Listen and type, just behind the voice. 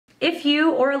If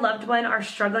you or a loved one are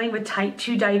struggling with type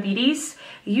 2 diabetes,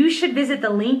 you should visit the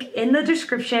link in the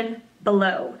description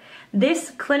below.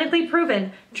 This clinically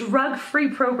proven, drug-free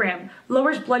program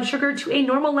lowers blood sugar to a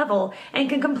normal level and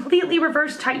can completely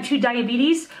reverse type 2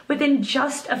 diabetes within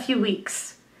just a few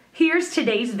weeks. Here's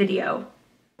today's video.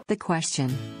 The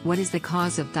question, what is the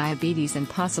cause of diabetes and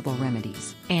possible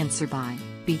remedies? Answer by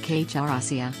BK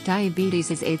Charasia.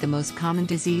 Diabetes is the most common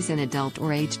disease in adult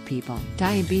or aged people.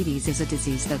 Diabetes is a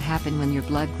disease that happens when your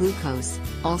blood glucose,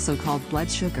 also called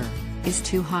blood sugar, is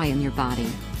too high in your body.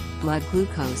 Blood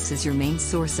glucose is your main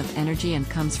source of energy and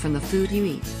comes from the food you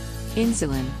eat.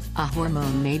 Insulin, a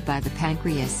hormone made by the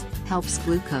pancreas, helps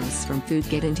glucose from food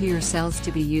get into your cells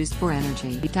to be used for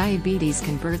energy. Diabetes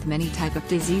can birth many types of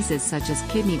diseases such as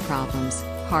kidney problems,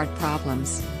 heart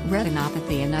problems,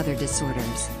 retinopathy and other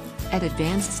disorders. At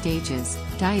advanced stages,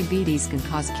 diabetes can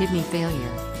cause kidney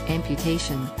failure,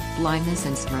 amputation, blindness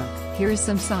and stroke. Here are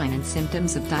some signs and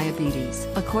symptoms of diabetes.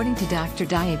 According to Dr.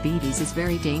 Diabetes is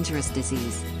very dangerous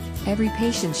disease. Every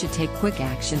patient should take quick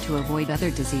action to avoid other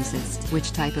diseases.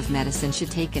 Which type of medicine should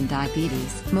take in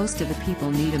diabetes? Most of the people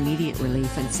need immediate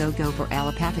relief and so go for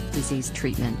allopathic disease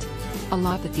treatment.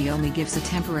 Allopathy only gives a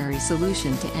temporary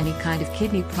solution to any kind of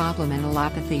kidney problem and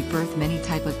allopathy birth many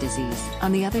type of disease.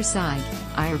 On the other side,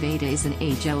 Ayurveda is an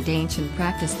age-old ancient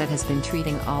practice that has been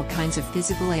treating all kinds of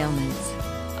physical ailments.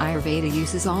 Ayurveda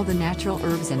uses all the natural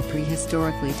herbs and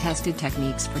prehistorically tested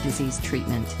techniques for disease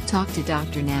treatment. Talk to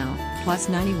doctor now,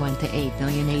 +91 to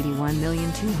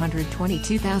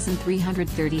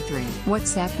 8,081,222,333.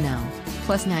 WhatsApp now,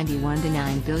 +91 to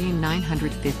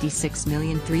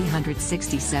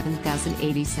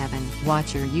 9,956,367,087.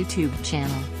 Watch your YouTube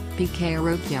channel, BK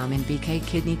Arogyam and BK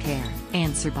Kidney Care.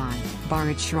 Answer by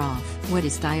Bharat Shroff. What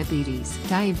is diabetes?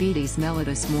 Diabetes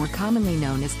mellitus, more commonly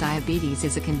known as diabetes,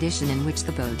 is a condition in which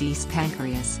the body's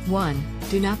pancreas 1.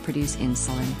 Do not produce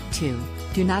insulin. 2.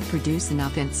 Do not produce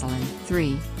enough insulin.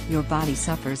 3. Your body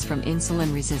suffers from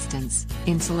insulin resistance.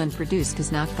 Insulin produced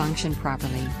does not function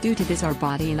properly. Due to this, our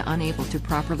body is unable to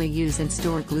properly use and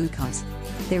store glucose.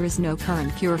 There is no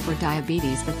current cure for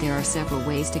diabetes, but there are several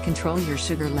ways to control your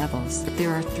sugar levels.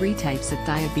 There are 3 types of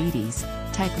diabetes.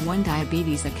 Type 1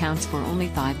 diabetes accounts for only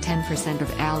 5–10% of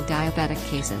all diabetic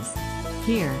cases.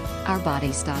 Here, our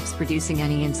body stops producing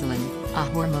any insulin, a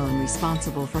hormone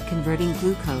responsible for converting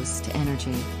glucose to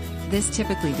energy. This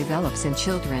typically develops in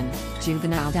children,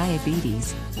 juvenile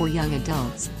diabetes, or young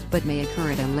adults, but may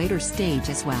occur at a later stage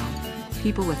as well.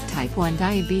 People with type 1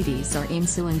 diabetes are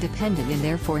insulin dependent and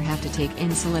therefore have to take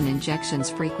insulin injections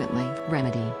frequently.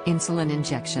 Remedy: insulin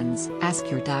injections. Ask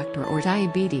your doctor or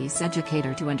diabetes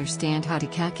educator to understand how to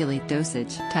calculate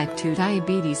dosage. Type 2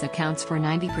 diabetes accounts for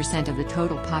 90% of the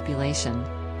total population.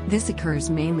 This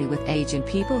occurs mainly with age and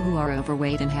people who are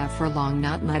overweight and have for long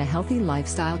not led a healthy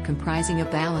lifestyle comprising a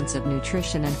balance of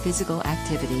nutrition and physical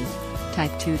activity.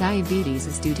 Type 2 diabetes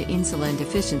is due to insulin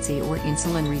deficiency or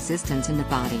insulin resistance in the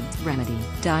body. Remedy: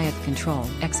 diet control,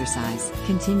 exercise,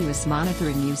 continuous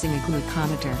monitoring using a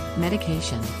glucometer,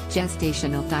 medication.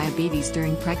 Gestational diabetes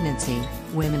during pregnancy.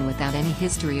 Women without any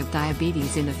history of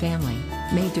diabetes in the family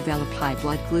may develop high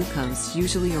blood glucose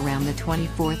usually around the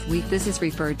 24th week. This is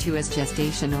referred to as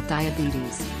gestational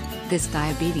diabetes. This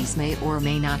diabetes may or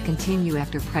may not continue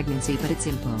after pregnancy, but it's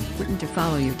important to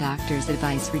follow your doctor's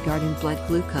advice regarding blood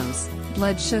glucose,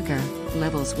 blood sugar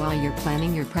levels while you're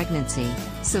planning your pregnancy,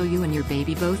 so you and your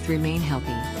baby both remain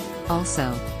healthy.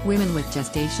 Also, women with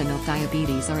gestational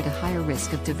diabetes are at a higher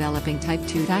risk of developing type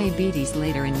 2 diabetes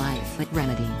later in life.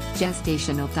 Remedy: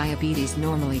 gestational diabetes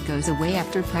normally goes away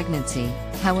after pregnancy,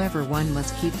 however one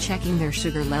must keep checking their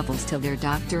sugar levels till their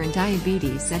doctor and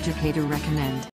diabetes educator recommend.